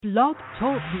Blog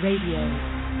Talk Radio.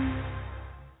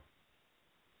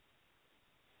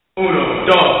 Uno,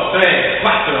 dos, tres,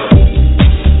 cuatro.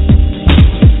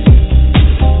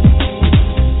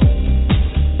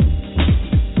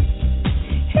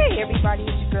 Hey everybody,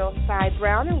 it's your girl Cy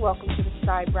Brown and welcome to the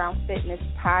Cy Brown Fitness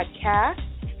Podcast.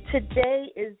 Today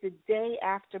is the day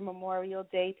after Memorial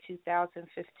Day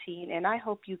 2015 and I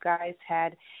hope you guys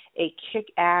had a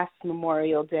kick-ass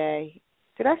Memorial Day.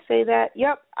 Did I say that?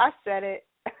 Yep, I said it.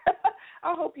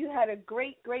 I hope you had a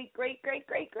great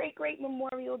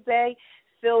Memorial Day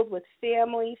filled with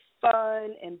family,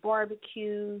 fun, and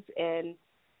barbecues and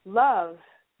love.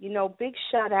 You know, big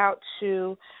shout out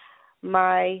to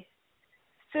my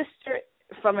sister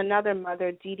from another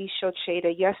mother, Dee Dee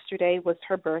Shocheda. Yesterday was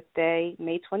her birthday,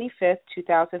 May 25th,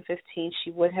 2015. She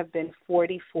would have been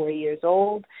 44 years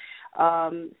old.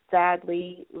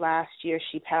 Sadly, last year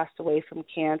she passed away from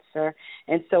cancer,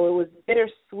 and so it was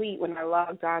bittersweet when I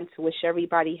logged on to wish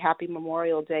everybody Happy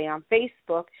Memorial Day on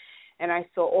Facebook, and I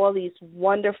saw all these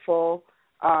wonderful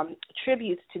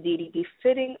tributes to Dee Dee,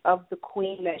 befitting of the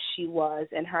queen that she was,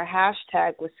 and her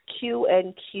hashtag was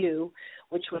QNQ,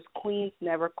 which was Queens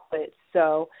Never Quit.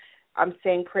 So I'm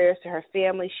saying prayers to her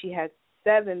family. She had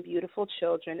 7 beautiful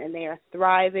children, and they are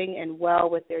thriving and well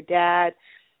with their dad.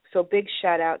 So big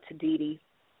shout out to Dee Dee.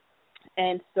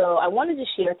 And so I wanted to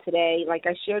share today, like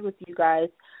I shared with you guys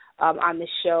on the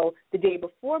show the day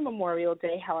before Memorial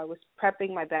Day, how I was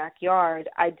prepping my backyard.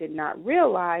 I did not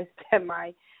realize that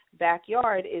my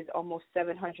backyard is almost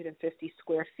 750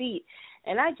 square feet.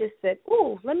 And I just said,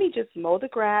 ooh, let me just mow the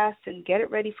grass and get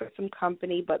it ready for some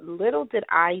company. But little did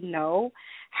I know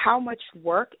how much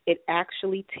work it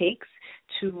actually takes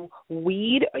to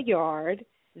weed a yard,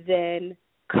 then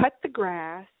cut the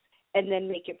grass, and then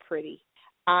make it pretty.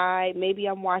 Maybe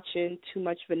I'm watching too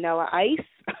much Vanilla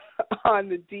Ice on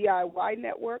the DIY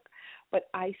network, but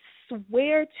I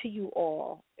swear to you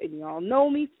all, and y'all know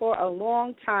me for a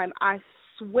long time, I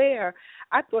swear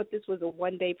I thought this was a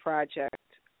one-day project.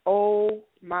 Oh,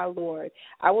 my Lord.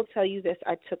 I will tell you this.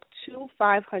 I took 2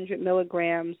 500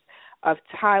 milligrams of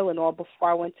Tylenol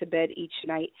before I went to bed each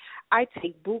night. I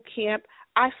take boot camp.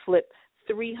 I flip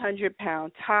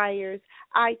 300-pound tires.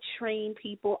 I train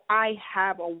people. I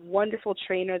have a wonderful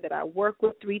trainer that I work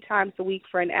with 3 times a week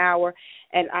for an hour,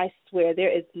 and I swear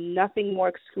there is nothing more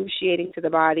excruciating to the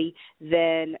body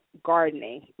than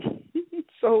gardening.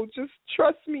 So just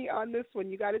trust me on this one.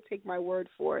 You got to take my word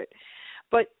for it.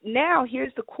 But now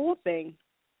here's the cool thing.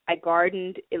 I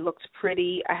gardened. It looked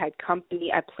pretty. I had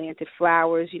company. I planted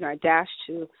flowers. You know, I dashed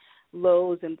to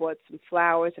Lowe's and bought some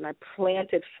flowers, and I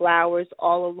planted flowers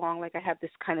all along. Like I have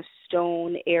this kind of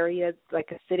stone area,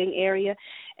 like a sitting area,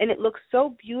 and it looks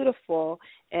so beautiful.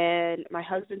 And my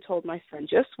husband told my son,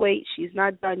 just wait, she's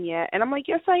not done yet. And I'm like,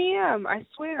 yes, I am. I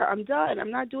swear, I'm done. I'm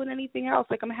not doing anything else.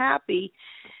 Like, I'm happy.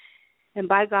 And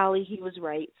by golly, he was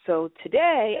right. So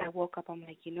today I woke up, I'm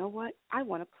like, you know what? I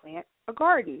want to plant a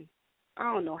garden. I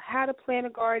don't know how to plant a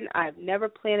garden. I've never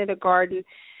planted a garden.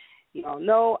 You all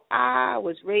know I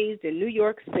was raised in New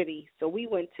York City, so we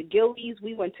went to Gillies,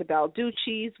 we went to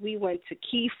Balducci's, we went to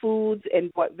Key Foods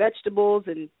and bought vegetables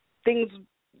and things,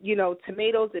 you know,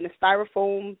 tomatoes in a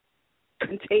styrofoam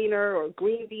container or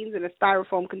green beans in a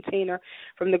styrofoam container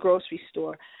from the grocery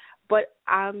store. But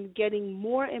I'm getting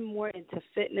more and more into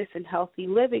fitness and healthy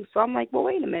living, so I'm like, well,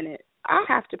 wait a minute. I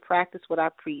have to practice what I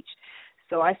preach.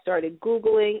 So I started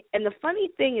Googling, and the funny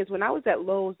thing is when I was at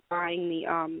Lowe's buying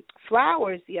the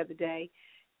flowers the other day,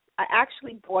 I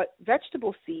actually bought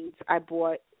vegetable seeds. I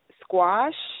bought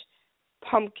squash,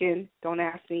 pumpkin, don't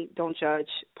ask me, don't judge,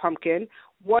 pumpkin,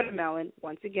 watermelon,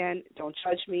 once again, don't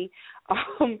judge me,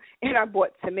 and I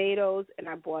bought tomatoes, and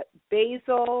I bought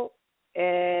basil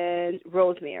and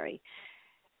rosemary.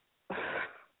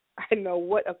 I know,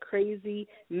 what a crazy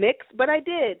mix, but I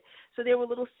did. So there were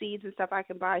little seeds and stuff I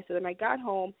can buy. So then I got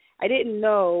home. I didn't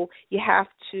know you have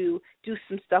to do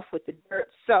some stuff with the dirt.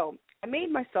 So I made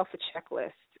myself a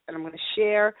checklist, and I'm going to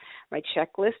share my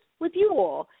checklist with you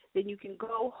all. Then you can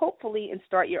go, hopefully, and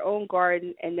start your own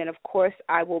garden. And then, of course,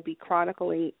 I will be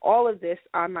chronicling all of this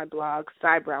on my blog,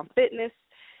 Cy Brown Fitness,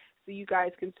 so you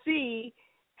guys can see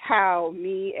how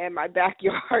me and my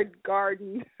backyard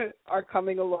garden are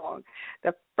coming along.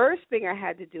 The first thing I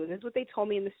had to do, and this is what they told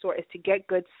me in the store, is to get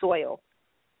good soil.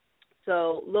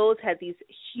 So Lowe's had these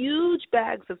huge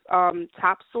bags of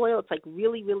topsoil. It's like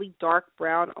really, really dark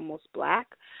brown, almost black.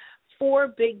 4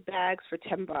 big bags for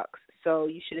 $10. So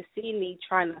you should have seen me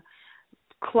trying to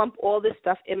clump all this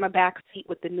stuff in my back seat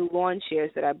with the new lawn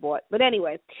chairs that I bought. But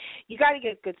anyway, you got to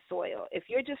get good soil. If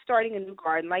you're just starting a new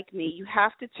garden like me, you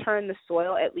have to turn the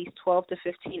soil at least 12 to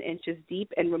 15 inches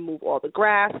deep and remove all the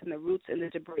grass and the roots and the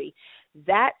debris.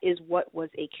 That is what was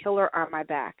a killer on my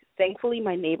back. Thankfully,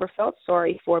 my neighbor felt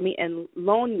sorry for me and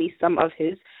loaned me some of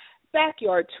his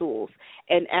backyard tools.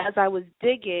 And as I was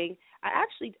digging, I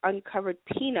actually uncovered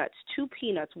peanuts, 2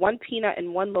 peanuts, 1 peanut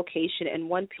in one location and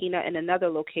 1 peanut in another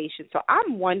location. So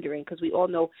I'm wondering, because we all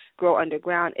know grow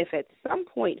underground, if at some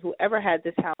point whoever had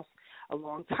this house a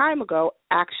long time ago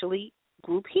actually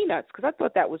grew peanuts, because I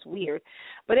thought that was weird.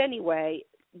 But anyway,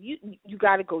 you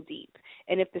got to go deep.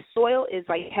 And if the soil is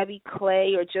like heavy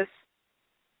clay or just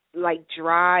like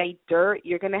dry dirt,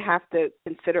 you're going to have to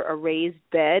consider a raised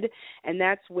bed, and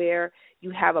that's where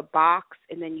you have a box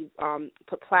and then you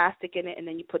put plastic in it and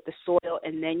then you put the soil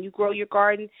and then you grow your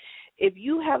garden. If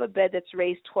you have a bed that's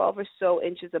raised 12 or so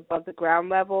inches above the ground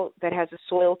level that has the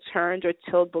soil turned or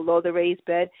tilled below the raised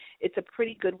bed, it's a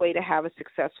pretty good way to have a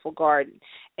successful garden.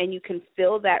 And you can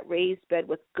fill that raised bed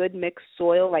with good mixed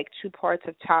soil, like 2 parts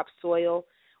of topsoil,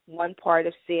 1 part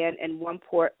of sand, and 1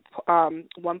 part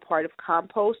of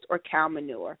compost or cow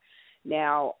manure.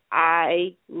 Now,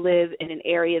 I live in an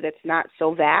area that's not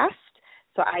so vast,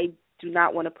 so I do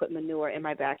not want to put manure in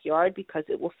my backyard because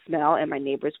it will smell and my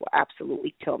neighbors will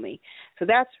absolutely kill me. So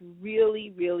that's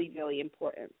really, really, really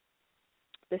important.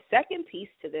 The second piece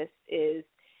to this is,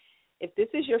 if this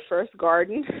is your first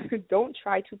garden, don't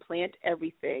try to plant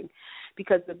everything,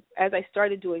 because as I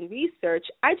started doing research,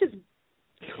 I just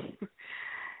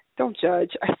don't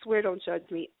judge. I swear, don't judge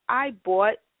me. I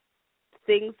bought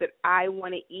things that I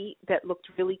want to eat that looked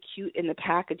really cute in the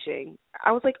packaging.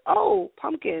 I was like, oh,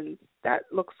 pumpkins, that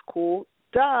looks cool.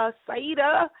 Duh,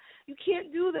 Saida, you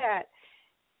can't do that.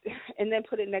 And then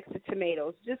put it next to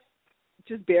tomatoes.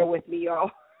 Just bear with me, y'all.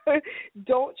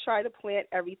 Don't try to plant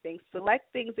everything. Select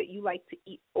things that you like to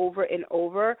eat over and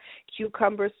over.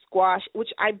 Cucumbers, squash, which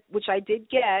I did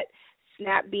get,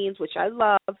 snap beans, which I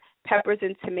love, peppers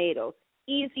and tomatoes.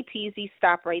 Easy peasy,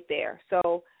 stop right there.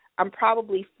 So I'm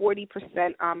probably 40%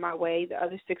 on my way. The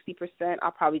other 60%,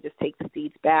 I'll probably just take the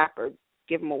seeds back or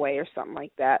give them away or something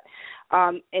like that.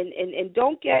 And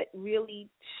don't get really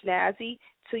snazzy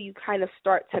till you kind of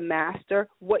start to master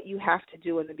what you have to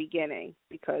do in the beginning,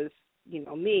 because you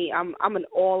know me, I'm an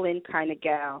all-in kind of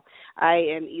gal. I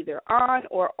am either on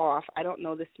or off. I don't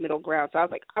know this middle ground. So I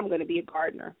was like, I'm going to be a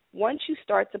gardener. Once you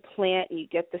start to plant and you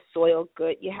get the soil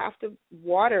good, you have to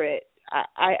water it.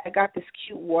 I got this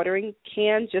cute watering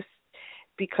can just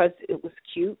because it was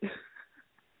cute.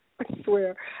 I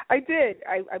swear. I did.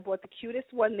 I bought the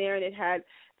cutest one there, and it had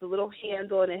the little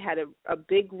handle, and it had a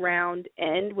big round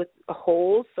end with a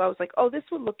hole. So I was like, oh, this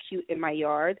would look cute in my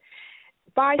yard.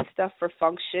 Buy stuff for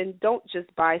function. Don't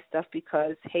just buy stuff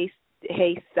because, hey,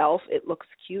 self, it looks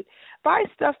cute. Buy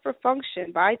stuff for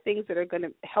function. Buy things that are going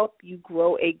to help you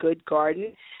grow a good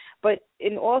garden. But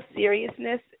in all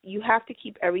seriousness, you have to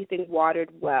keep everything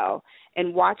watered well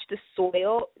and watch the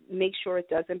soil. Make sure it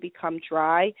doesn't become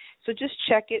dry. So just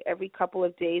check it every couple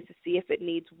of days to see if it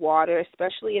needs water,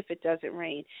 especially if it doesn't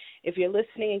rain. If you're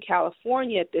listening in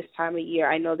California at this time of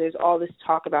year, I know there's all this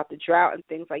talk about the drought and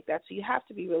things like that, so you have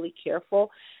to be really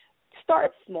careful. Start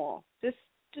small. Just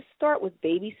start with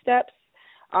baby steps.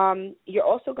 You're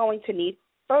also going to need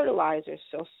fertilizers.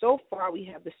 So far we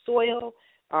have the soil,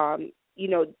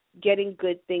 getting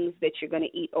good things that you're going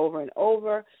to eat over and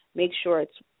over. Make sure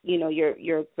it's,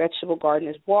 your vegetable garden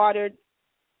is watered.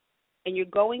 And you're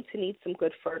going to need some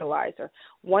good fertilizer.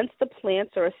 Once the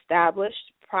plants are established,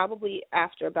 probably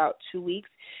after about 2 weeks,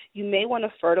 you may want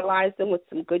to fertilize them with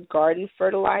some good garden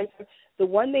fertilizer. The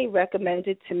one they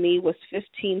recommended to me was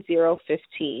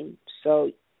 15-0-15.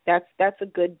 So that's a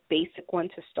good basic one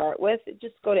to start with.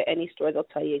 Just go to any store. They'll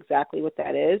tell you exactly what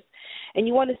that is. And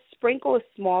you want to sprinkle a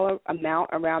smaller amount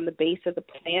around the base of the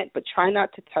plant, but try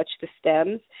not to touch the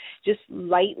stems. Just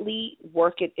lightly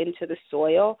work it into the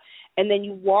soil. And then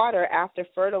you water after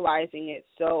fertilizing it.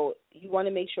 So you want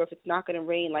to make sure if it's not going to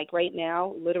rain, like right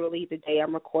now, literally the day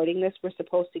I'm recording this, we're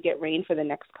supposed to get rain for the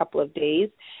next couple of days.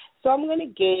 So I'm going to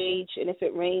gauge, and if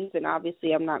it rains, then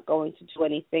obviously I'm not going to do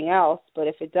anything else. But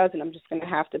if it doesn't, I'm just going to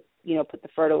have to, put the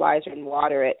fertilizer and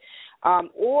water it.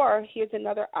 Or here's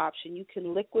another option. You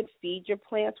can liquid feed your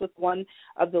plants with one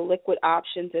of the liquid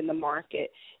options in the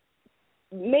market.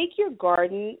 Make your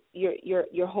garden,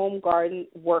 your home garden,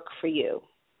 work for you.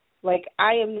 Like,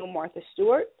 I am no Martha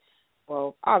Stewart.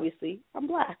 Well, obviously, I'm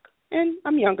black, and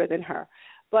I'm younger than her.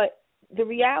 But the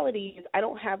reality is I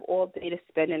don't have all day to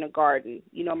spend in a garden.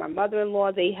 My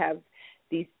mother-in-law, they have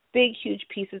these big, huge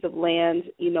pieces of land,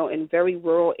 in very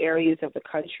rural areas of the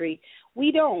country.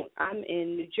 We don't. I'm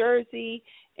in New Jersey,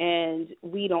 and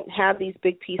we don't have these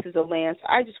big pieces of land. So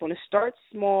I just want to start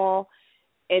small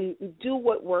and do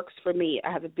what works for me.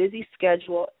 I have a busy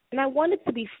schedule, and I want it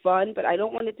to be fun, but I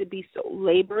don't want it to be so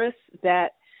laborious that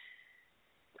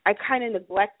I kind of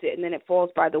neglect it and then it falls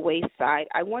by the wayside.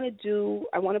 I want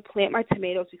to plant my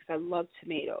tomatoes because I love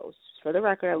tomatoes. For the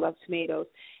record, I love tomatoes.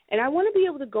 And I want to be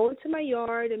able to go into my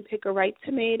yard and pick a ripe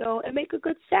tomato and make a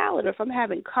good salad, or if I'm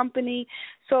having company.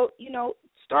 So,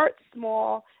 start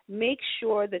small. Make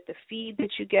sure that the feed that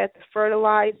you get, the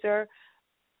fertilizer,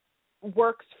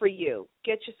 works for you.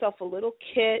 Get yourself a little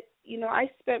kit. I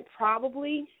spent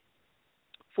probably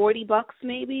 $40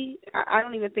 maybe. I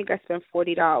don't even think I spent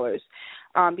 $40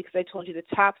 because I told you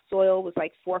the topsoil was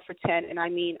like 4 for $10, and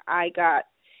I got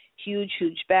huge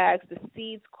bags. The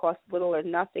seeds cost little or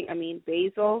nothing.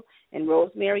 Basil and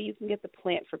rosemary, you can get the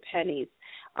plant for pennies.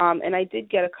 And I did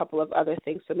get a couple of other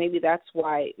things, so maybe that's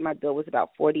why my bill was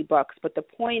about $40. But the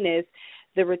point is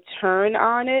the return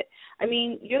on it.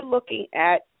 You're looking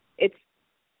at it's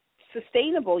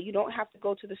sustainable. You don't have to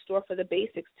go to the store for the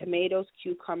basics: tomatoes,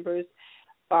 cucumbers,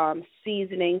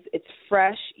 seasonings. It's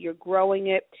fresh. You're growing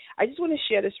it. I just want to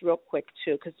share this real quick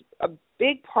too, because a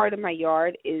big part of my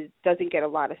yard doesn't get a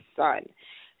lot of sun.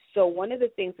 So one of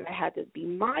the things that I had to be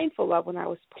mindful of when I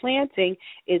was planting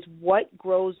is what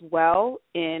grows well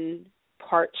in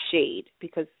part shade,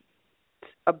 because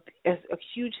a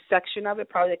huge section of it,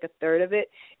 probably like a third of it,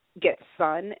 gets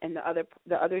sun, and the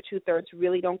other 2/3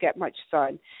 really don't get much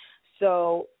sun.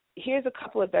 So here's a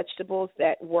couple of vegetables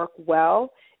that work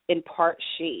well in part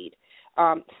shade.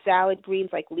 Salad greens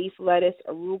like leaf lettuce,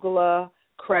 arugula,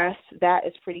 cress, that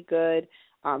is pretty good.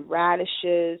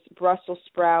 Radishes, Brussels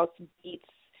sprouts, beets,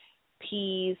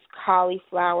 peas,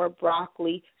 cauliflower,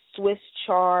 broccoli, Swiss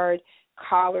chard,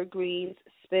 collard greens,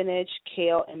 spinach,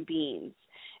 kale, and beans.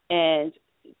 And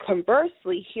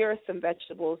conversely, here are some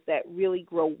vegetables that really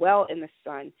grow well in the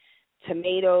sun: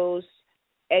 tomatoes,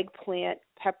 eggplant,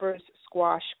 peppers,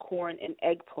 squash, corn, and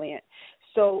eggplant.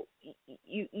 So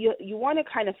you want to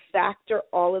kind of factor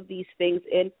all of these things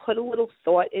in, put a little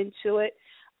thought into it,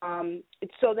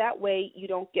 so that way you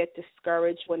don't get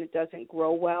discouraged when it doesn't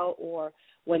grow well or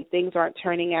when things aren't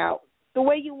turning out the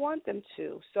way you want them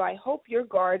to. So I hope your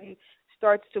garden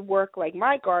starts to work like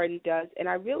my garden does, and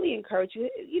I really encourage you,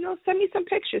 send me some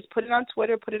pictures, put it on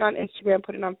Twitter, put it on Instagram,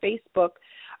 put it on Facebook,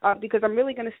 because I'm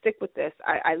really going to stick with this.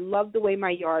 I love the way my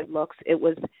yard looks. It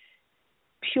was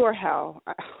pure hell.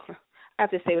 I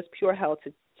have to say it was pure hell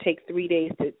to take 3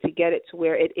 days to get it to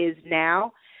where it is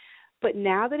now. But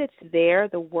now that it's there,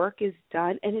 the work is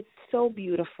done, and it's so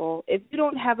beautiful. If you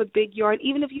don't have a big yard,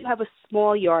 even if you have a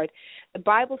small yard, the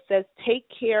Bible says take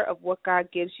care of what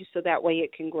God gives you so that way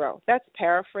it can grow. That's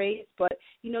paraphrased, but,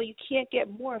 you can't get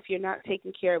more if you're not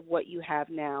taking care of what you have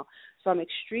now. So I'm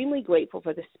extremely grateful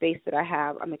for the space that I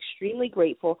have. I'm extremely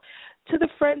grateful to the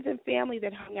friends and family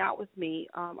that hung out with me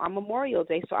on Memorial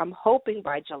Day. So I'm hoping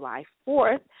by July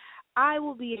 4th, I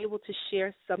will be able to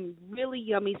share some really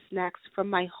yummy snacks from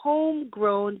my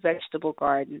homegrown vegetable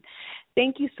garden.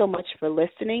 Thank you so much for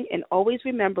listening, and always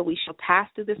remember, we shall pass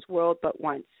through this world but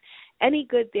once. Any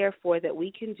good, therefore, that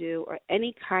we can do, or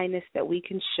any kindness that we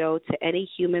can show to any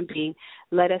human being,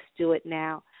 let us do it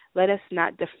now. Let us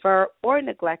not defer or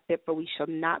neglect it, for we shall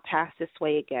not pass this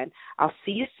way again. I'll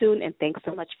see you soon, and thanks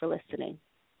so much for listening.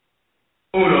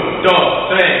 1, 2,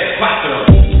 3.